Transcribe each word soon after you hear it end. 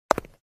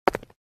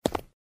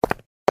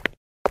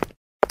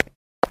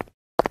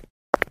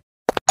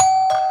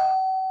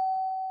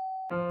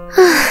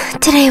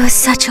Today was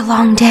such a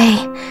long day.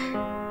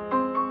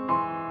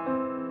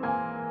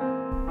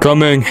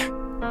 Coming.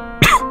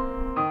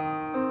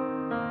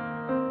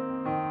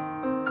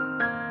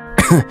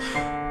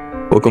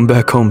 Welcome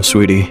back home,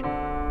 sweetie.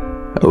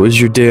 How was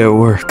your day at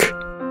work?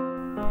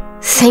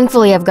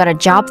 Thankfully, I've got a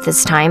job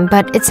this time,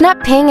 but it's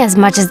not paying as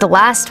much as the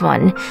last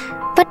one.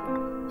 But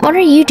what are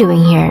you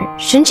doing here?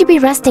 Shouldn't you be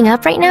resting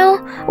up right now?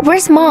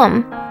 Where's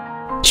Mom?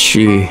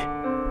 She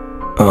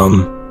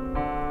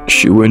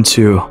went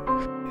to...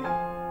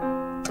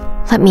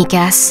 Let me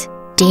guess.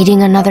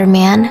 Dating another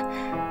man?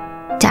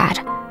 Dad,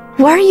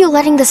 why are you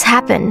letting this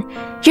happen?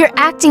 You're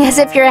acting as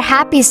if you're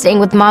happy staying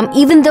with Mom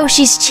even though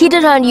she's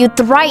cheated on you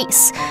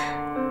thrice.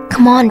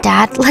 Come on,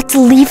 Dad, let's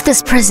leave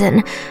this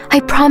prison.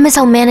 I promise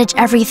I'll manage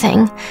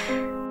everything.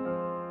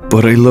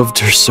 But I loved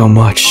her so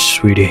much,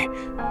 sweetie.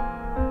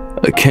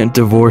 I can't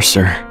divorce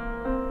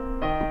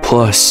her.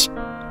 Plus,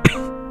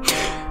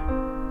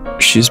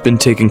 she's been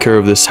taking care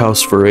of this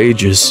house for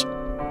ages,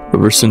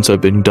 ever since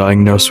I've been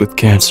diagnosed with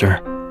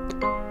cancer.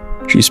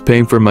 She's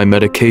paying for my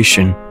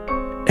medication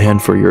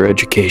and for your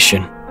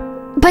education.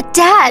 But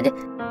Dad!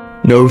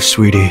 No,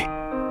 sweetie.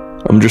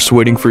 I'm just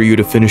waiting for you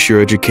to finish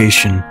your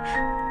education,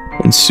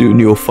 and soon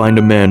you'll find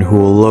a man who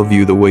will love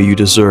you the way you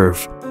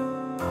deserve.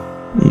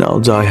 And I'll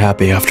die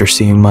happy after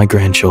seeing my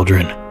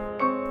grandchildren.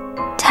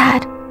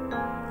 Dad,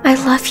 I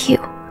love you.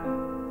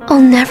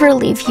 I'll never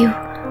leave you.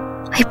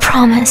 I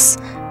promise.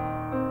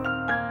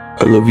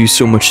 I love you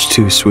so much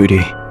too,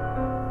 sweetie.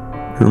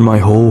 You're my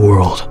whole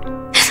world.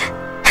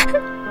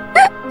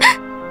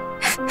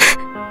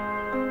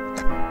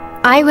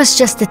 I was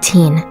just a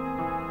teen,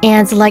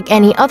 and like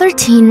any other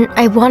teen,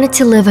 I wanted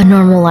to live a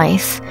normal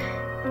life.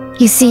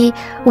 You see,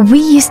 we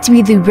used to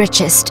be the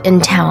richest in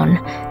town,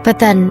 but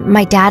then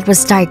my dad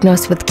was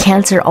diagnosed with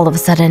cancer all of a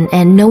sudden,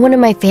 and no one in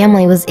my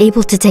family was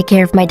able to take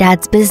care of my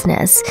dad's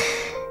business.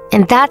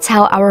 And that's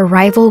how our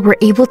rival were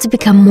able to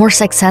become more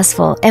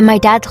successful, and my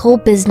dad's whole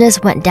business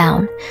went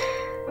down.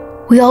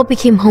 We all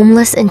became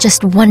homeless in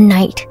just one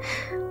night.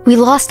 We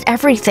lost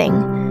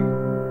everything.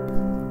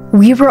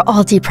 We were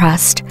all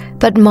depressed,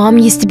 but Mom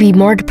used to be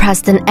more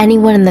depressed than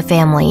anyone in the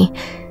family.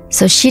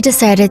 So she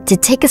decided to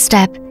take a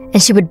step,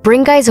 and she would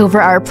bring guys over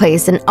our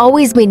place and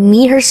always made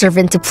me her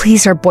servant to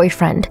please her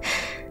boyfriend.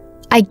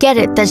 I get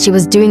it that she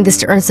was doing this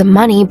to earn some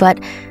money, but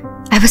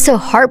I was so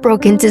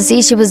heartbroken to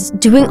see she was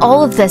doing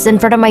all of this in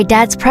front of my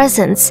dad's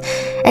presence,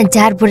 and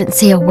Dad wouldn't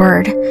say a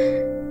word.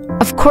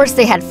 Of course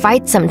they had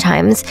fights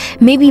sometimes,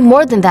 maybe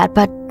more than that,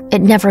 but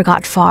it never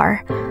got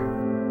far.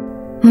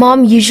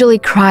 Mom usually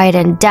cried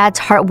and Dad's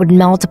heart would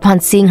melt upon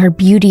seeing her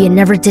beauty and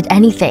never did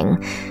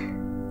anything.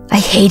 I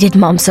hated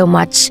Mom so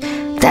much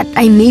that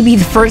I may be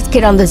the first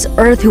kid on this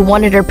earth who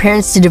wanted her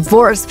parents to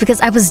divorce because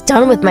I was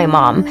done with my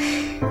mom.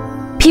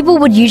 People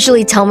would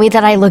usually tell me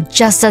that I looked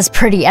just as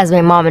pretty as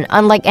my mom, and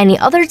unlike any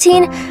other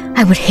teen,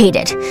 I would hate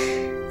it.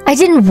 I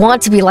didn't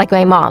want to be like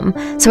my mom,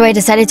 so I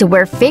decided to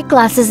wear fake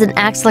glasses and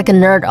act like a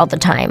nerd all the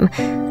time.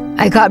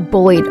 I got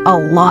bullied a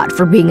lot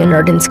for being a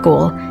nerd in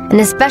school, and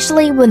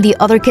especially when the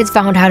other kids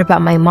found out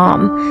about my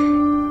mom.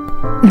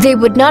 They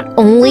would not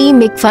only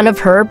make fun of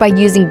her by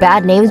using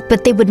bad names,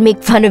 but they would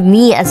make fun of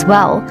me as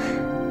well.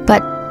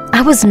 But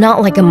I was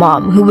not like a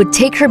mom who would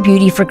take her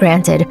beauty for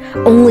granted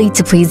only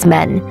to please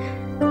men.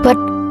 But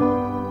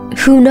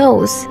who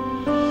knows?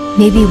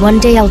 Maybe one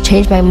day I'll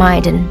change my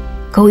mind and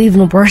go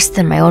even worse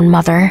than my own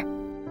mother.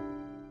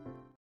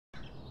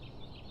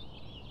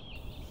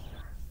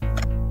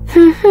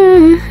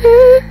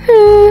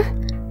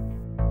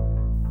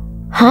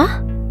 Huh?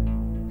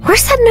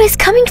 Where's that noise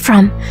coming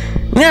from?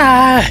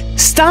 Ah!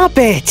 Stop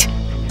it!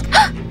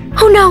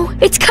 Oh no!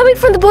 It's coming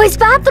from the boys'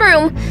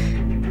 bathroom!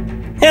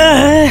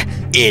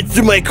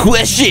 Answer my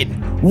question!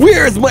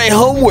 Where's my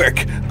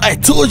homework? I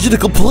told you to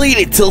complete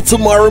it till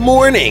tomorrow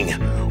morning!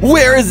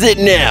 Where is it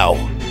now?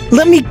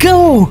 Let me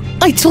go!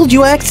 I told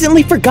you I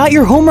accidentally forgot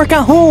your homework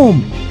at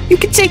home! You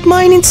can take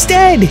mine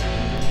instead!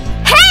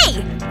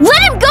 Hey!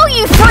 Let him go,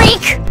 you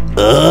freak!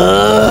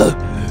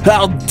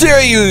 How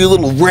dare you, you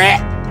little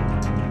rat!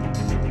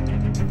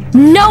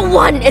 No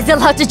one is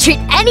allowed to treat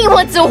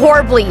anyone so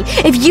horribly!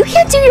 If you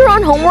can't do your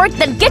own homework,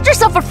 then get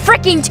yourself a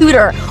freaking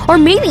tutor! Or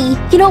maybe,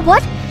 you know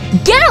what?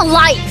 Get a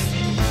life!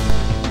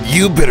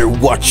 You better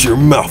watch your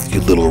mouth,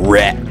 you little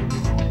rat,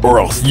 or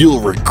else you'll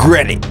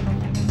regret it!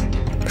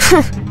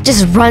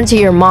 Just run to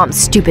your mom,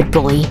 stupid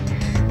bully.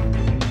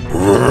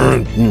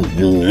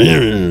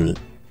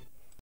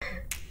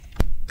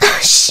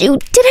 Shoot,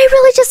 did I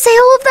really just say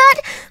all of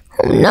that?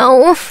 Oh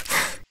no.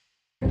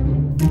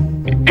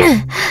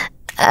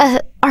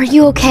 Are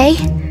you okay?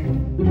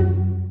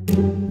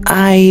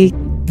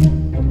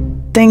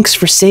 Thanks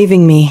for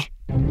saving me.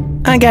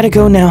 I gotta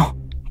go now.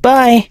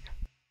 Bye.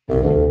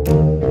 But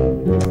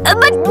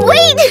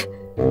wait!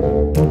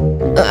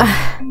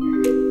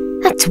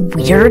 That's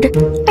weird.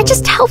 I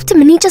just helped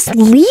him and he just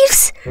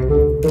leaves?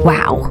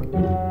 Wow.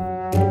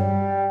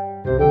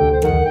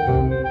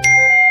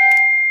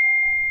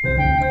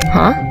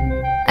 Huh?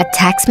 A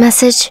text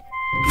message?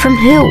 From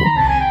who?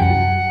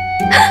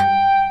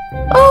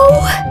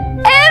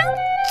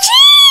 OMG!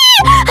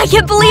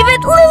 can't believe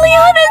it!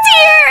 Liliana's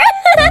here!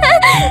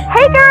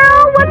 Hey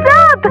girl, what's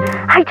up?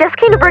 I just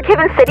came to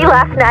Brookhaven City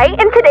last night,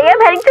 and today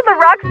I'm heading to the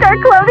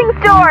Rockstar clothing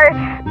store.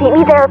 Meet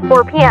me there at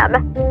 4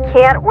 p.m.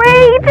 Can't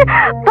wait!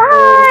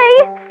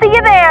 Bye! See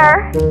you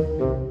there!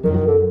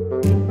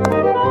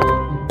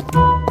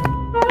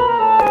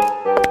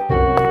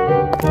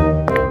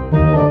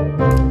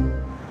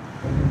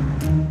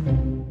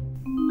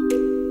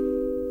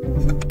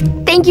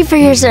 Thank you for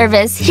your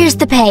service. Here's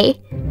the pay.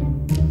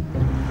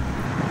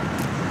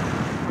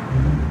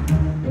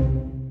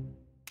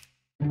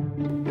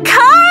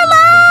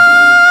 Karla!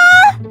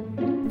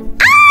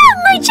 Ah,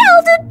 my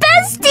childhood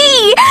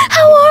bestie!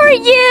 How are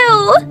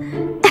you?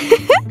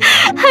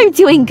 I'm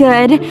doing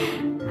good.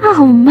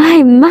 Oh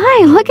my,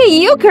 look at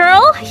you,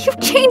 girl.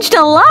 You've changed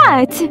a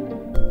lot.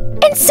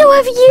 And so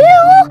have you!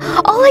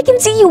 All I can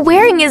see you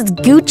wearing is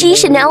Gucci,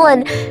 Chanel,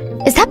 and...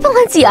 Is that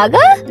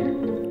Balenciaga?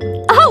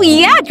 Oh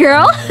yeah,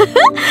 girl!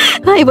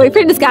 My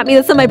boyfriend just got me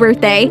this on my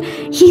birthday.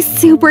 He's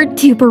super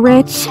duper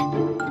rich.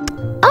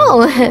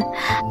 Oh,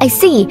 I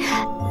see.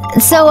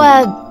 So,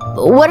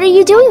 what are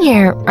you doing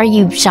here? Are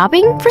you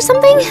shopping for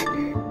something?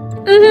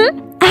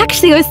 Mm-hmm.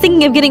 Actually, I was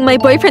thinking of getting my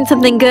boyfriend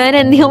something good,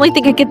 and the only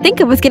thing I could think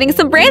of was getting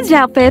some branded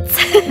outfits.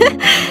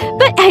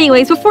 But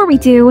anyways, before we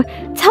do,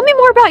 tell me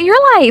more about your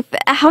life.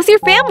 How's your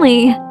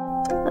family?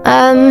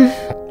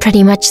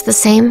 Pretty much the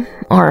same.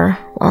 Or,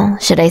 well,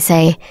 should I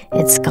say,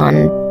 it's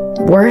gone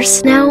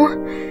worse now?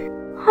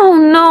 Oh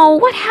no,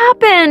 what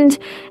happened?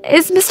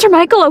 Is Mr.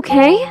 Micheal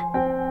okay?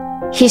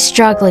 He's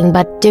struggling,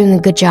 but doing a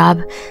good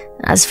job.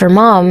 As for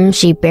Mom,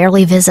 she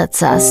barely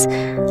visits us.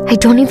 I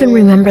don't even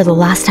remember the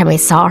last time I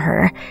saw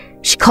her.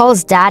 She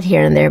calls Dad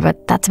here and there,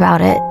 but that's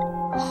about it.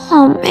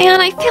 Oh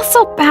man, I feel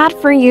so bad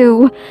for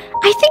you.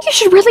 I think you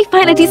should really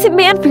find a decent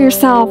man for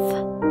yourself.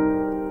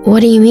 What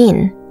do you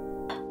mean?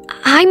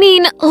 I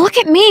mean, look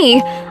at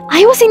me.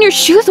 I was in your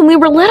shoes when we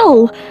were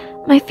little.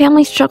 My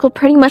family struggled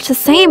pretty much the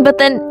same, but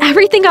then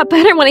everything got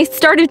better when I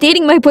started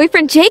dating my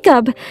boyfriend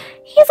Jacob.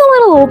 He's a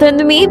little older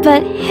than me,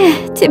 but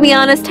to be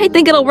honest, I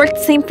think it'll work the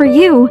same for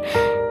you.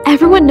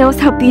 Everyone knows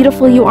how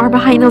beautiful you are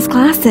behind those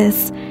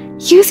glasses.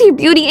 Use your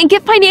beauty and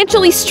get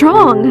financially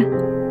strong.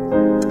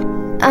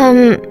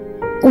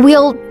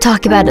 We'll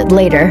talk about it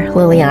later,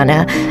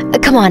 Liliana.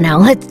 Come on now,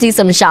 let's do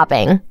some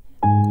shopping.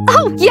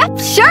 Oh, yep,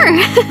 sure.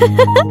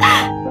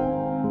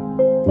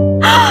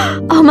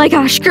 Oh my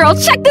gosh, girl,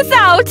 check this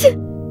out!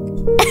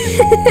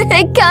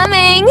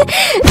 Coming!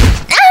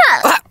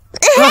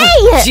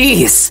 Hey!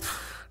 Jeez!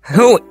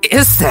 Who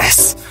is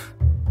this?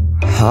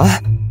 Huh?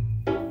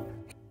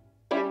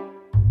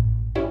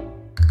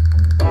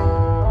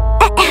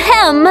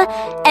 Ahem.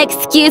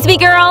 Excuse me,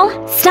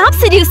 girl. Stop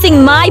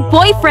seducing my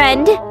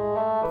boyfriend.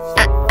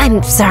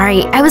 I'm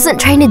sorry, I wasn't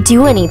trying to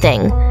do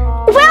anything.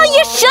 Well,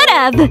 you should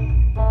have.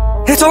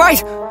 It's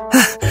alright!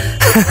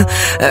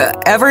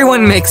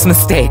 Everyone makes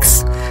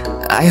mistakes.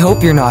 I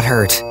hope you're not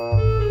hurt.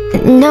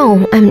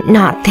 No, I'm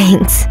not,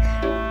 thanks.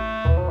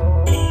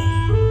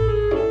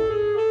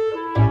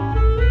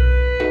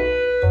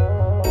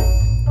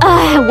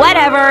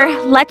 Whatever.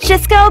 Let's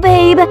just go,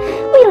 babe. We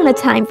don't have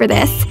time for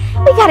this.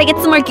 We gotta get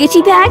some more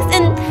Gucci bags,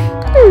 and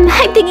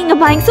I'm thinking of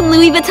buying some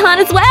Louis Vuitton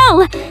as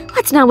well.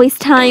 Let's not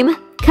waste time.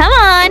 Come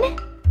on.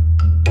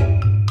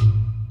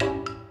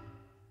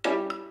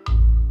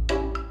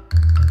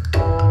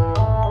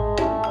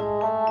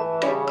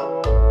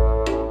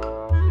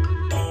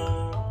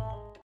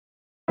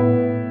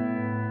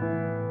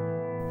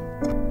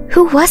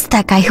 Who was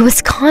that guy who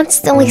was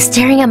constantly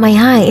staring at my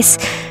eyes?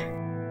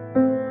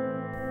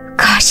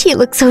 Gosh, he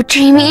looked so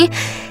dreamy.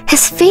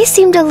 His face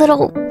seemed a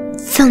little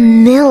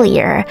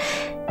familiar.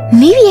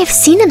 Maybe I've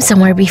seen him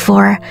somewhere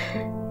before.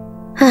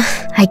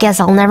 I guess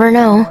I'll never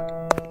know.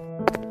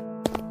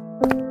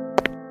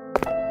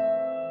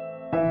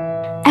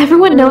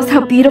 Everyone knows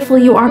how beautiful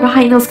you are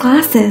behind those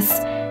glasses.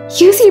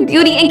 Use your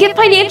beauty and get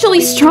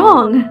financially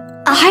strong.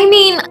 I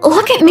mean,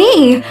 look at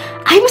me.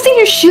 I was in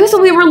your shoes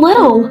when we were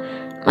little.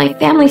 My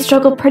family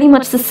struggled pretty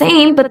much the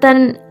same, but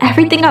then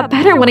everything got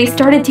better when I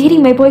started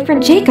dating my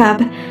boyfriend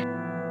Jacob.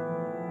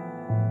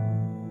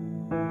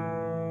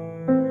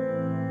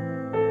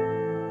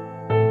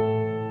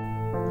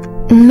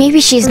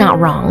 Maybe she's not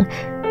wrong.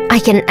 I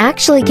can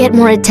actually get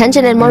more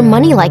attention and more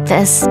money like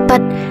this,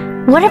 but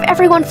what if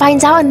everyone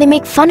finds out and they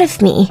make fun of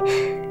me?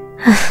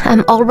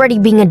 I'm already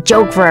being a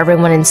joke for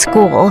everyone in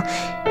school.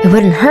 It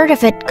wouldn't hurt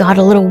if it got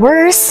a little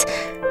worse.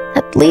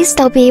 At least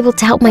I'll be able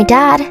to help my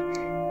dad.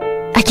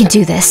 I can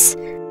do this.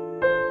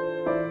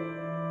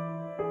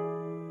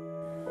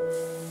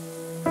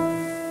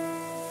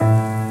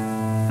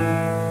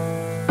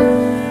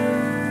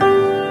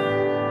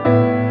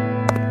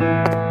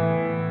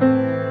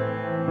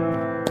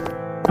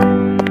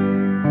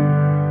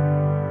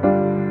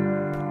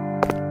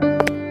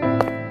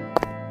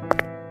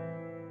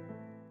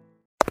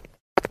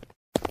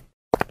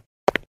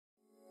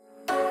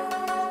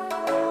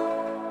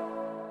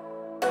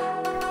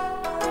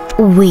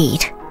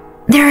 Wait,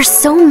 there are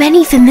so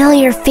many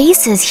familiar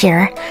faces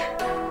here.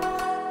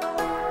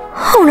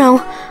 Oh no,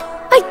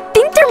 I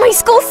think they're my my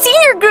school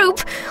senior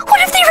group!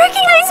 What if they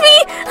recognize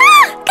me?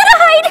 Ah! Gotta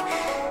hide!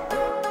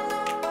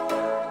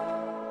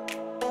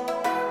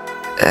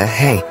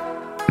 Hey,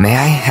 may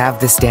I have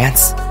this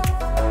dance?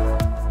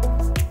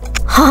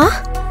 Huh?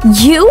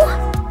 You?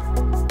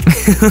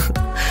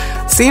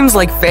 Seems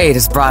like fate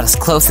has brought us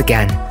close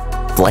again.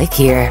 Blake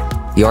here.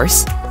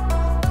 Yours?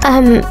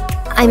 I'm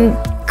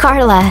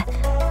Karla.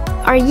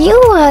 Are you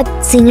a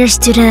senior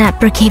student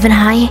at Brookhaven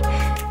High?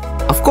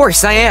 Of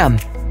course I am.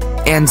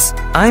 And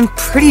I'm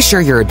pretty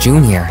sure you're a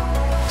junior.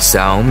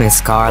 So,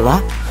 Miss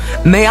Karla,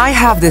 may I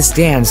have this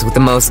dance with the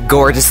most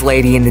gorgeous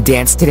lady in the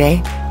dance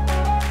today?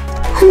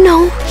 Oh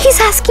no, he's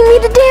asking me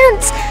to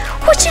dance!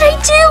 What should I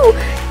do?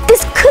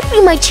 This could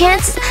be my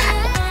chance.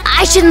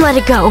 I shouldn't let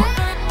it go.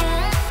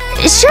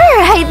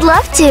 Sure, I'd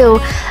love to.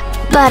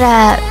 But,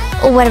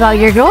 what about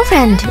your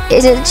girlfriend?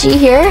 Isn't she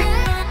here?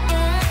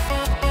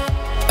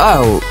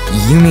 Oh,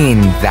 you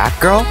mean that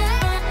girl?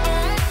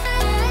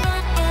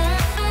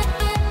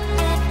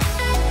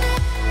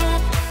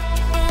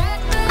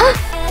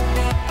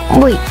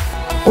 Wait,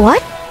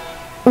 what?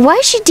 Why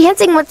is she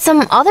dancing with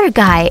some other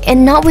guy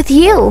and not with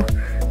you?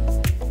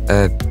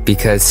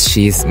 Because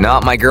she's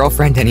not my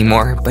girlfriend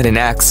anymore, but an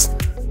ex.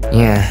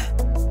 Yeah.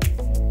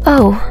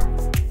 Oh,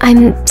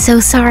 I'm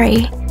so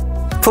sorry.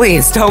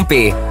 Please, don't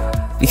be.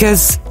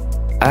 Because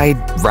I'd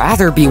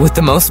rather be with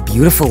the most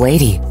beautiful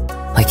lady,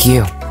 like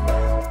you.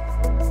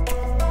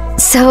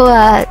 So,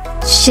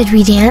 should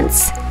we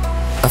dance?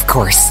 Of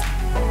course.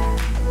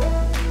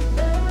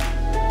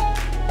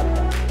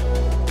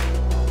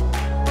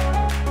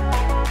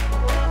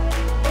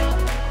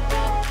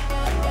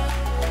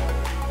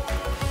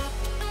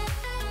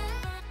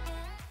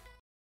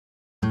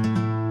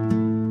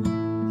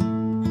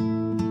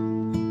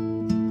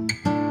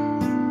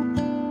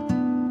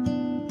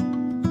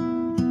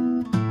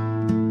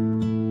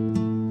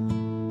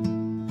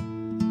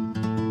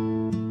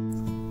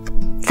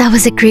 That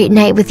was a great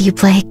night with you,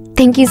 Blake.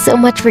 Thank you so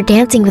much for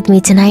dancing with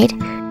me tonight.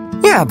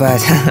 Yeah,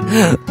 but,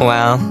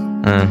 well,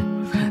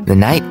 the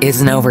night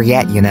isn't over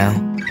yet, you know.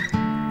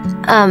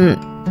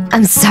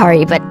 I'm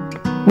sorry, but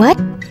what?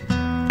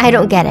 I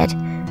don't get it.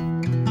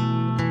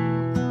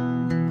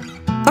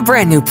 A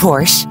brand new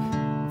Porsche,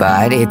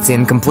 but it's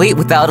incomplete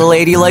without a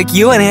lady like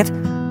you in it.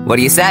 What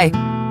do you say?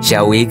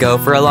 Shall we go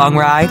for a long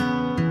ride?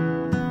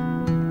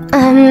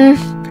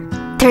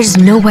 There's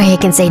no way I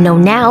can say no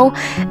now.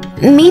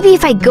 Maybe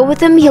if I go with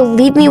him, he'll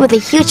leave me with a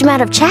huge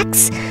amount of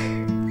checks.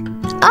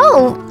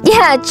 Oh,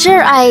 yeah,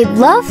 sure, I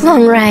love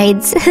long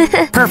rides.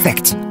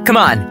 Perfect. Come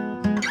on.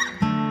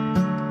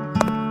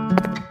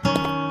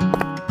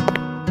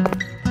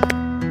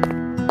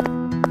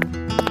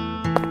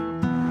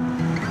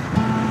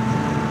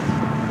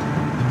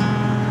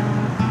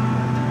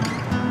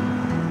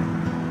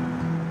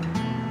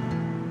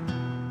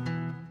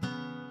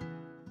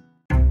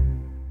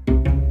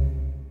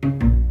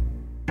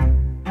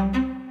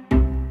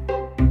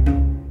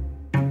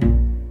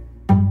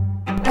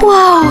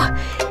 Whoa!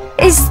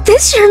 Is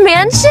this your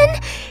mansion?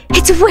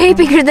 It's way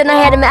bigger than I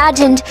had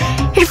imagined.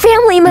 Your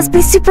family must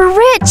be super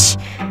rich.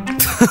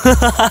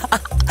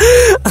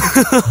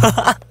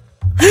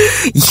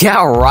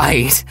 Yeah,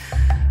 right.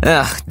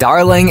 Ugh,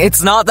 darling,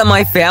 it's not that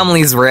my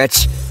family's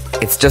rich.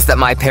 It's just that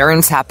my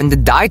parents happened to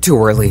die too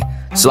early,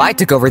 so I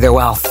took over their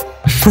wealth.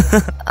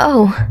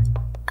 Oh,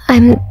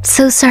 I'm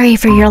so sorry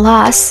for your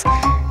loss.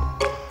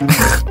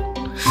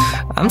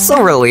 I'm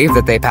so relieved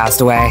that they passed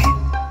away.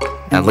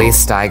 At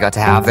least I got to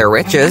have their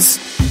riches.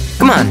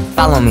 Come on,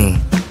 follow me.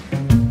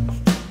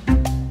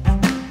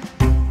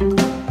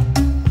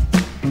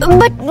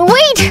 But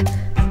wait!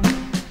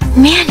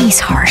 Man, he's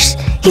harsh.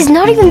 He's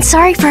not even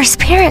sorry for his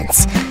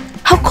parents.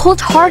 How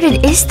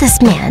cold-hearted is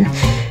this man?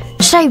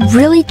 Should I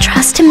really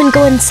trust him and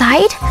go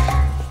inside?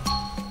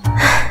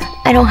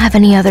 I don't have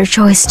any other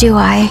choice, do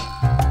I?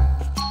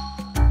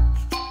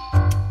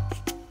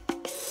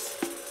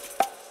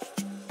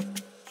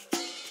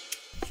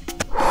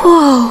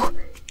 Whoa!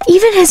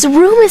 Even his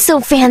room is so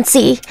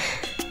fancy.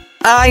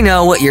 I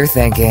know what you're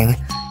thinking.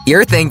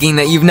 You're thinking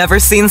that you've never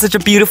seen such a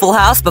beautiful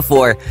house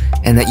before,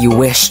 and that you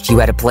wished you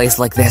had a place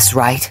like this,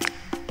 right?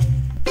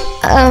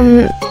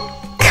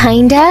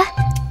 Kinda?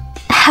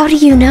 How do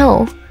you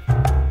know?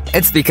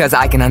 It's because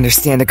I can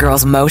understand a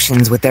girl's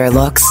emotions with their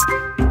looks.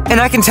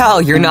 And I can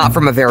tell you're not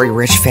from a very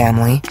rich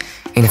family.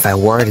 And if I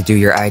were to do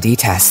your ID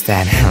test,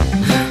 then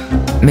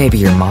maybe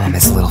your mom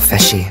is a little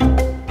fishy.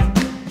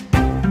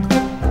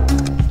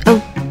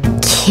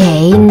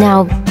 Okay,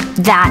 now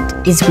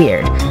that is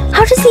weird.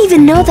 How does he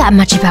even know that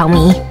much about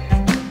me?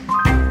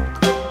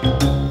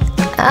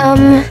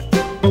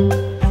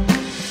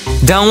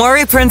 Don't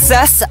worry,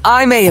 princess.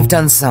 I may have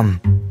done some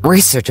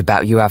research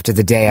about you after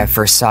the day I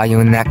first saw you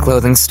in that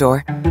clothing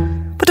store.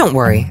 But don't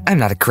worry, I'm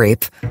not a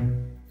creep.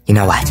 You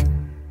know what?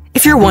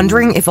 If you're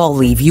wondering if I'll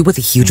leave you with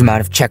a huge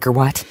amount of check or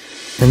what,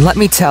 then let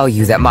me tell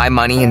you that my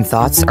money and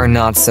thoughts are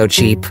not so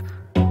cheap.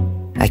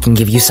 I can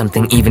give you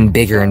something even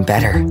bigger and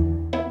better.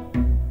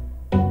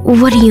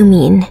 What do you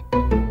mean?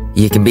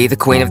 You can be the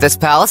queen of this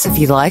palace if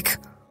you'd like.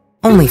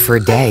 Only for a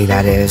day,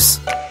 that is.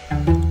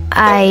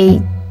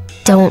 I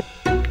don't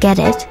get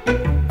it.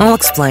 I'll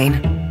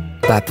explain.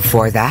 But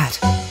before that,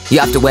 you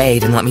have to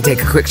wait and let me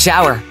take a quick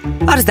shower.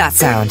 How does that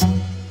sound?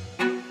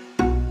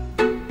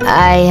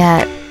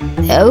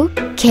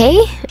 Okay.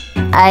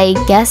 I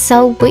guess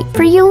I'll wait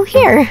for you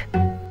here.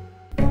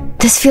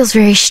 This feels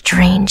very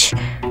strange.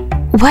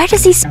 Why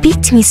does he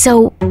speak to me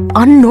so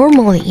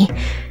unnormally?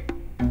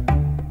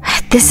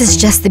 This is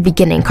just the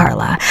beginning,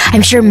 Karla.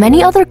 I'm sure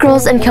many other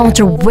girls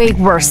encounter way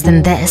worse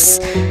than this.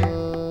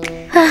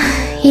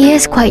 He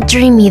is quite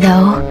dreamy,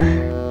 though.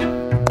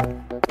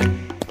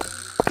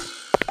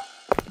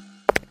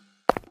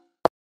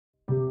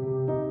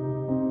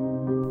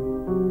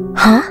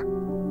 Huh?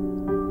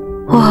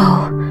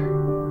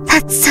 Whoa.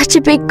 That's such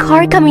a big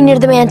car coming near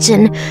the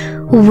mansion.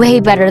 Way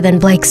better than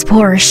Blake's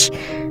Porsche.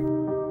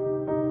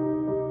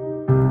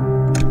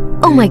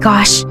 Oh my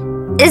gosh.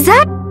 Is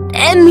that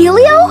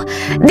Emilio?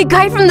 The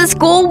guy from the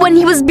school when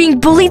he was being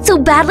bullied so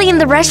badly in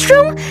the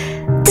restroom?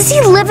 Does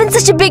he live in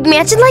such a big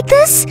mansion like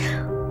this?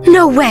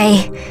 No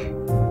way.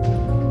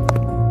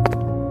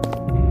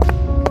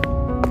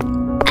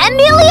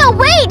 Emilio,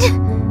 wait!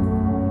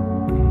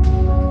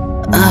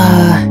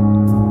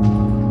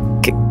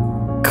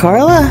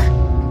 Karla?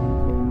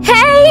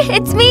 Hey,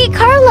 it's me,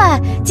 Karla.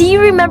 Do you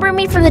remember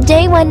me from the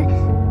day when...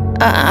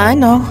 I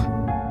know.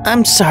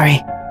 I'm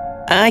sorry.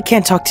 I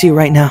can't talk to you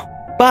right now.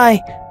 Bye.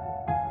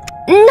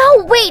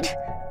 No, wait!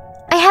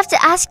 I have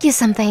to ask you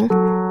something.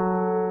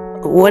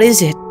 What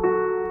is it?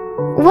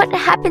 What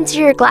happened to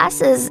your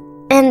glasses?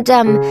 And,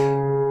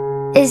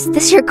 is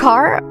this your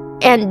car?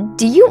 And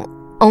do you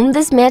own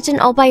this mansion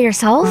all by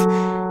yourself?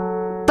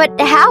 But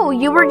how?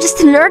 You were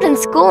just a nerd in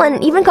school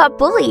and even got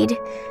bullied.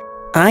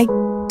 I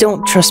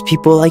don't trust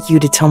people like you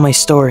to tell my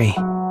story.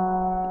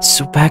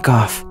 So back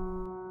off.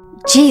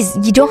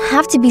 Jeez, you don't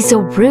have to be so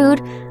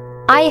rude.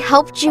 I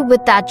helped you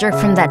with that jerk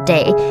from that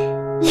day.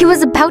 He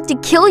was about to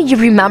kill you,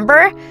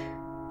 remember?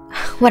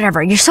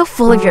 Whatever, you're so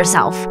full of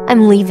yourself.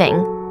 I'm leaving.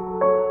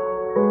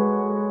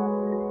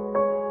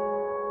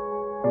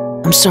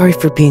 I'm sorry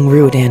for being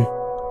rude, and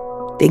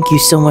thank you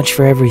so much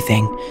for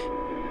everything.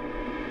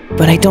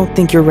 But I don't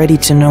think you're ready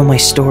to know my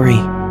story,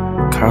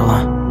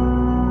 Karla.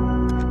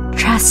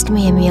 Trust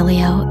me,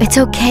 Emilio. It's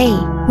okay.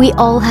 We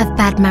all have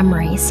bad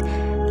memories.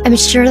 I'm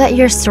sure that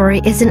your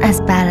story isn't as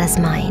bad as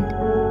mine.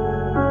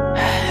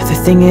 The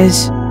thing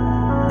is,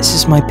 this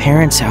is my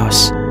parents'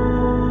 house.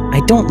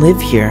 I don't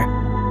live here,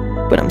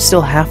 but I'm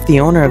still half the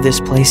owner of this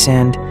place,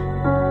 and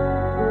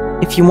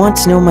if you want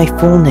to know my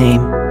full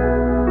name,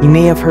 you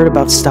may have heard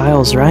about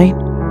Styles, right?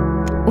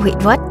 Wait,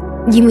 what?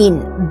 You mean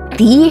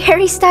the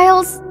Harry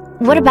Styles?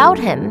 What about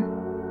him?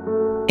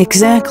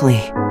 Exactly.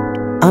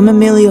 I'm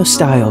Emilio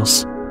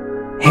Styles,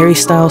 Harry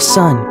Styles'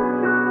 son,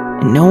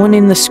 and no one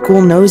in the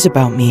school knows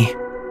about me.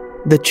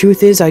 The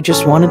truth is, I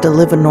just wanted to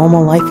live a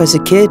normal life as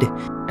a kid,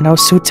 and I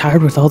was so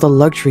tired with all the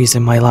luxuries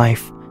in my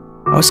life.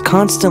 I was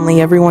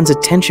constantly everyone's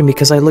attention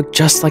because I looked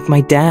just like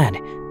my dad,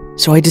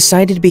 so I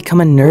decided to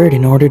become a nerd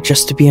in order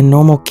just to be a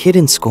normal kid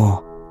in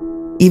school.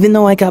 Even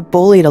though I got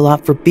bullied a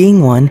lot for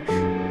being one,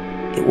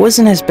 it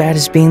wasn't as bad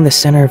as being the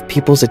center of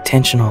people's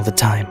attention all the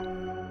time.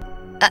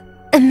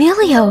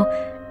 Emilio,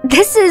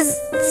 this is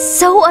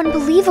so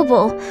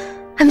unbelievable.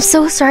 I'm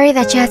so sorry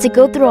that you had to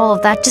go through all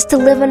of that just to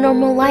live a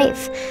normal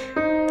life.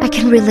 I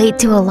can relate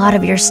to a lot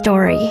of your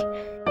story.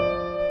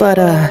 But,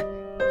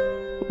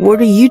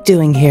 what are you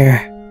doing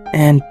here?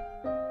 And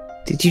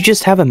did you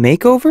just have a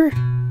makeover?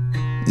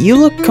 You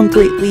look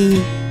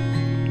completely,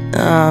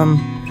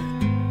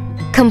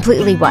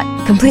 Completely what?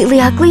 Completely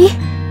ugly?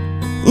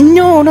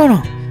 No.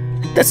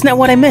 That's not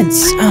what I meant.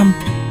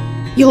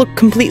 You look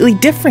completely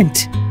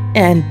different.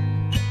 And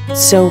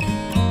so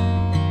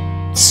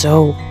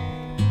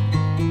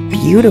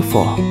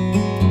beautiful.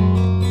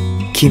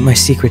 Keep my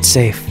secret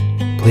safe,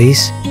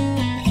 please.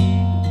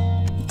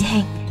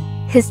 Dang,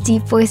 his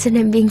deep voice and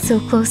him being so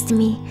close to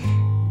me.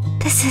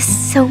 This is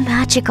so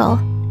magical.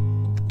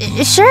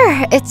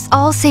 Sure, it's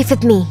all safe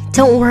with me.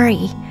 Don't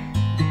worry.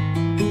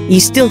 You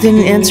still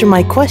didn't answer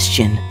my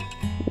question.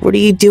 What are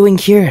you doing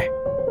here?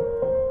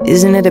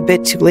 Isn't it a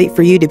bit too late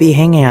for you to be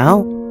hanging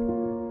out?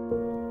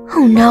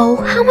 Oh no,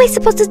 how am I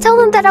supposed to tell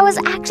him that I was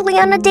actually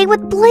on a date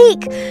with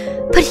Blake?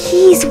 But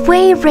he's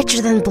way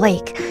richer than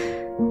Blake.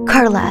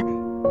 Karla,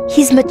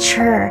 he's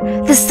mature,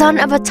 the son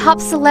of a top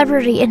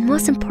celebrity, and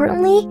most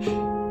importantly,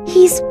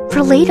 he's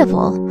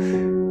relatable.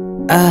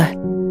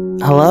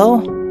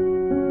 Hello?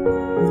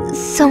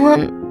 So,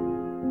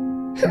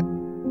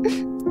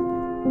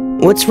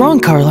 What's wrong,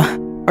 Karla?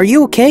 Are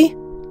you okay?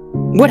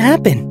 What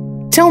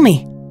happened? Tell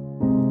me.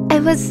 I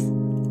was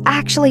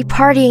actually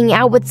partying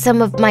out with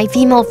some of my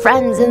female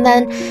friends, and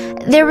then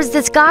there was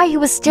this guy who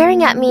was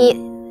staring at me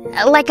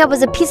like I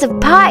was a piece of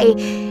pie,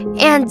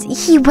 and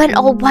he went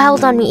all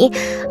wild on me.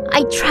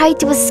 I tried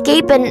to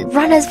escape and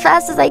run as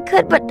fast as I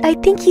could, but I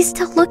think he's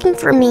still looking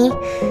for me.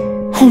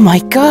 Oh my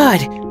god!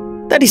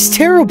 That is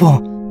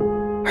terrible!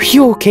 Are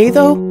you okay,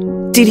 though?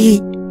 Did he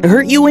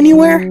hurt you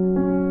anywhere?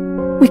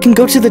 We can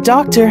go to the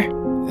doctor.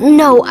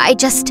 No, I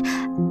just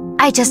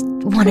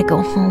want to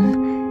go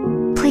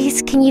home.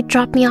 Please, can you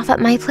drop me off at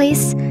my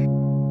place?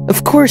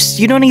 Of course,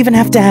 you don't even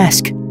have to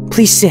ask.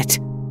 Please sit.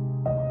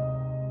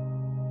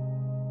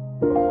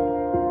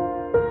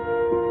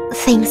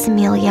 Thanks,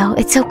 Emilio.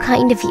 It's so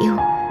kind of you.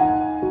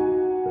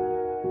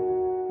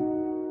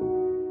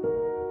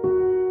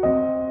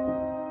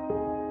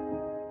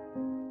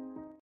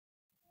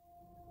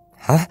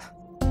 Huh?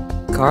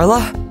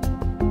 Karla?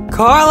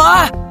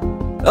 Karla!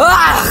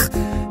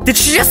 Ugh! Did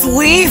she just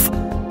leave?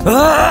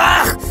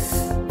 Ugh!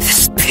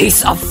 This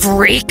piece of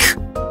freak!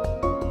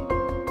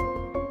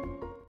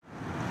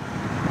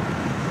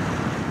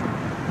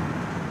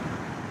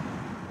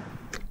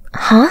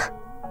 Huh?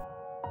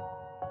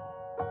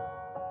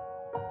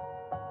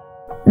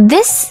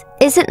 This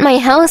isn't my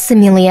house,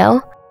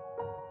 Emilio.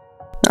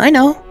 I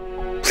know.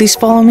 Please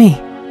follow me.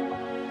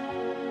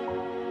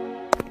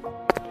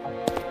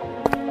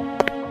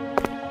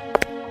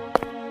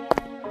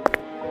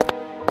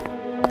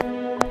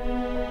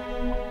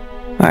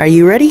 Are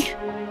you ready?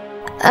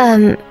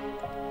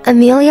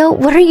 Emilio,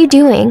 what are you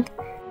doing?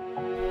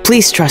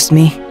 Please trust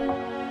me.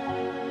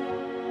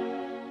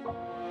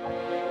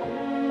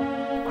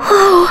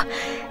 Oh,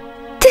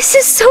 this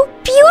is so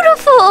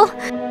beautiful!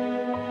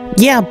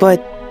 Yeah,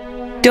 but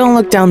don't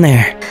look down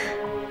there.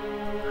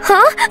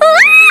 Huh?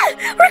 Ah!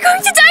 We're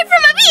going to die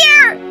from up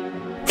here!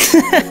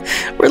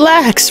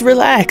 Relax,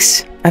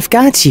 relax. I've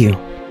got you.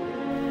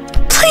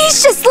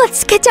 Please just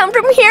let's get down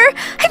from here.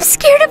 I'm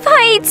scared of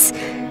heights.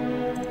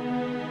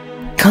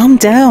 Calm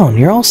down.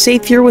 You're all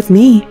safe here with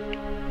me.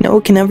 No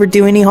one can ever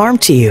do any harm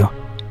to you.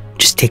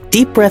 Just take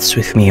deep breaths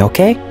with me,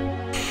 okay?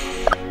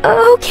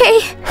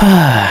 Okay.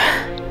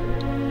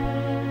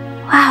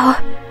 Wow,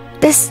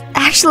 this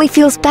actually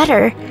feels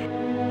better.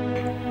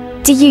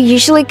 Do you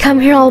usually come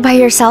here all by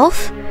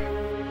yourself?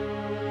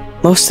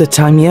 Most of the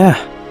time, yeah.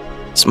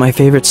 It's my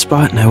favorite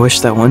spot, and I wish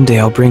that one day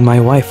I'll bring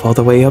my wife all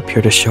the way up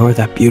here to show her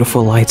that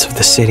beautiful lights of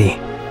the city.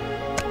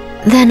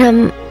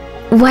 Then,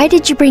 why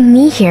did you bring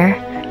me here?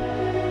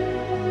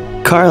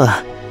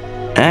 Karla,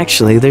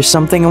 actually, there's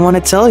something I want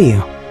to tell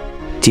you.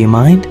 Do you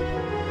mind?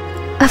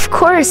 Of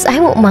course, I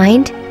won't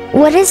mind.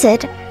 What is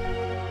it?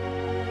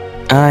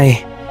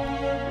 Hey,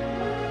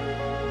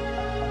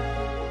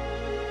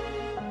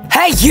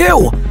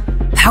 you!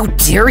 How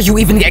dare you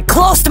even get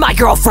close to my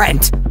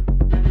girlfriend?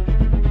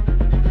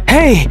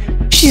 Hey,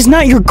 she's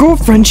not your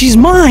girlfriend, she's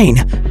mine!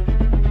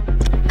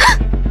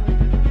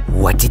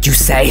 What did you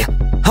say?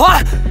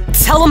 Huh?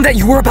 Tell him that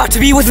you were about to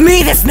be with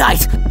me this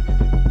night!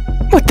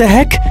 What the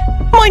heck?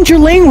 Mind your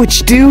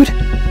language, dude!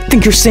 I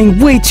think you're saying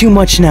way too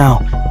much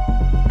now.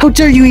 How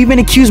dare you even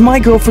accuse my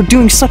girl for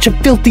doing such a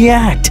filthy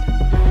act?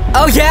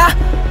 Oh yeah?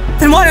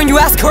 Then why don't you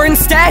ask her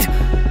instead?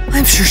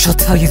 I'm sure she'll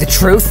tell you the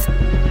truth.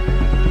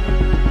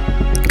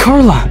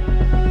 Karla,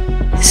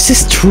 is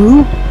this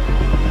true?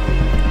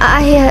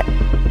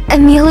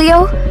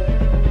 Emilio?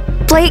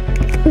 Blake,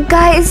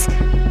 guys...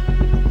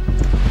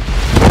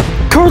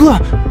 Karla!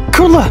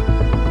 Karla!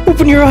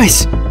 Open your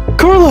eyes!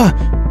 Karla!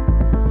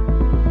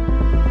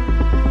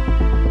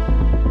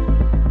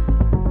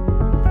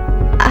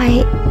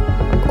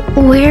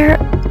 Where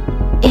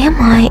am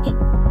I?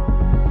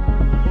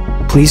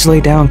 Please lay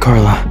down,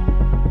 Karla.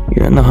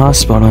 You're in the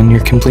hospital and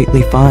you're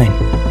completely fine.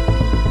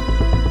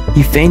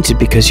 You fainted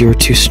because you were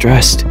too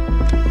stressed.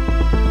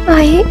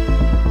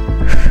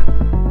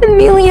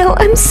 Emilio,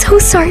 I'm so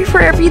sorry for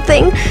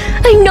everything.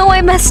 I know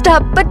I messed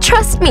up, but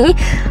trust me,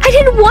 I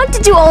didn't want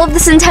to do all of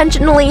this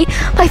intentionally.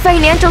 My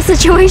financial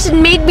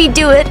situation made me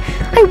do it.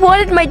 I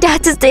wanted my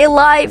dad to stay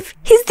alive.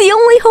 He's the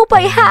only hope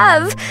I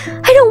have.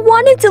 I don't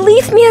want him to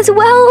leave me as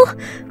well.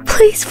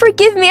 Please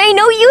forgive me. I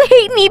know you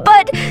hate me,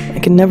 but... I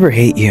can never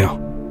hate you.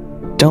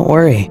 Don't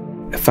worry.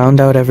 I found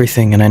out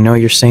everything and I know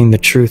you're saying the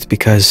truth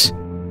because...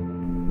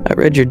 I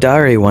read your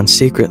diary once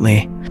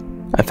secretly.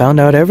 I found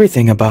out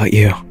everything about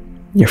you.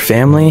 Your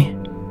family,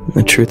 and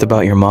the truth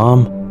about your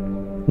mom,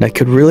 and I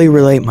could really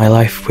relate my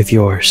life with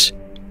yours.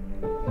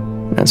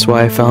 That's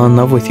why I fell in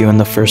love with you in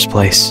the first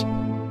place.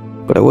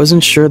 But I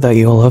wasn't sure that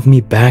you'll love me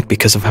back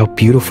because of how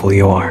beautiful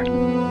you are.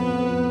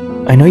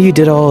 I know you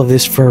did all of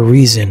this for a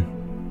reason.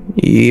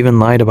 You even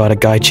lied about a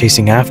guy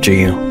chasing after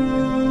you.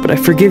 But I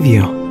forgive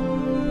you.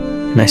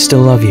 And I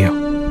still love you.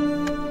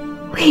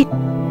 Wait,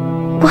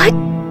 what?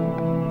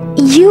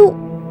 You...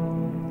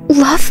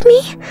 love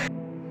me?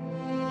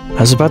 I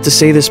was about to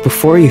say this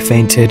before you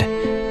fainted.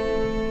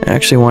 I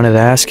actually wanted to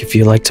ask if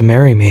you'd like to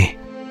marry me.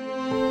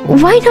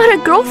 Why not a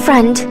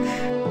girlfriend?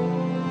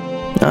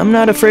 I'm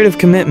not afraid of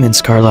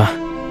commitments, Karla.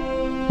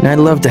 And I'd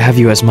love to have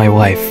you as my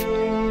wife.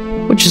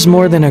 Which is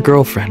more than a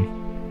girlfriend.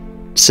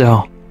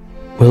 So,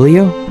 will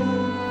you?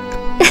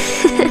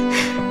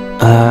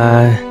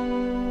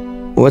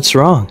 What's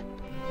wrong?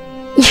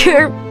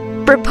 You're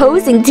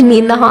proposing to me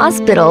in the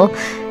hospital.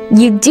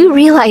 You do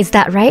realize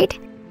that, right?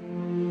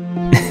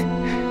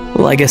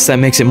 Well, I guess that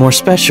makes it more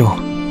special.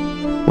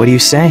 What do you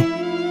say?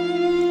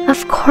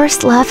 Of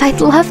course, love. I'd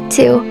love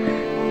to.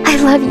 I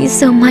love you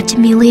so much,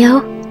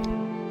 Emilio.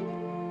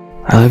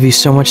 I love you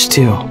so much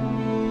too,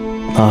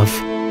 love.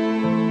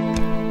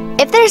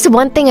 If If there's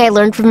one thing I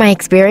learned from my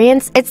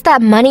experience, it's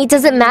that money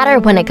doesn't matter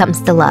when it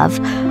comes to love.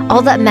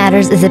 All that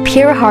matters is a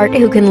pure heart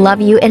who can love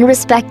you and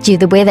respect you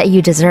the way that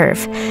you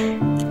deserve.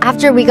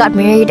 After we got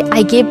married,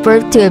 I gave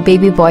birth to a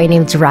baby boy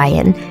named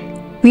Ryan.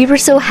 We were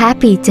so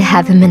happy to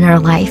have him in our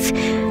life.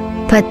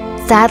 But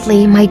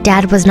sadly, my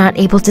dad was not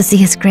able to see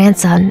his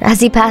grandson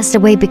as he passed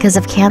away because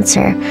of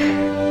cancer.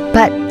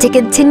 But to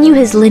continue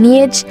his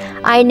lineage,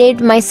 I named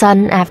my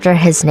son after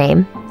his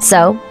name,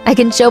 so I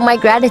can show my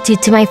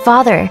gratitude to my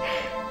father.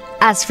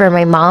 As for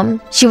my mom,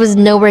 she was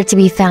nowhere to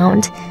be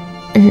found,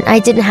 and I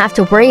didn't have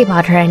to worry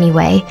about her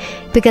anyway,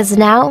 because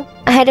now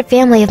I had a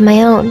family of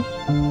my own.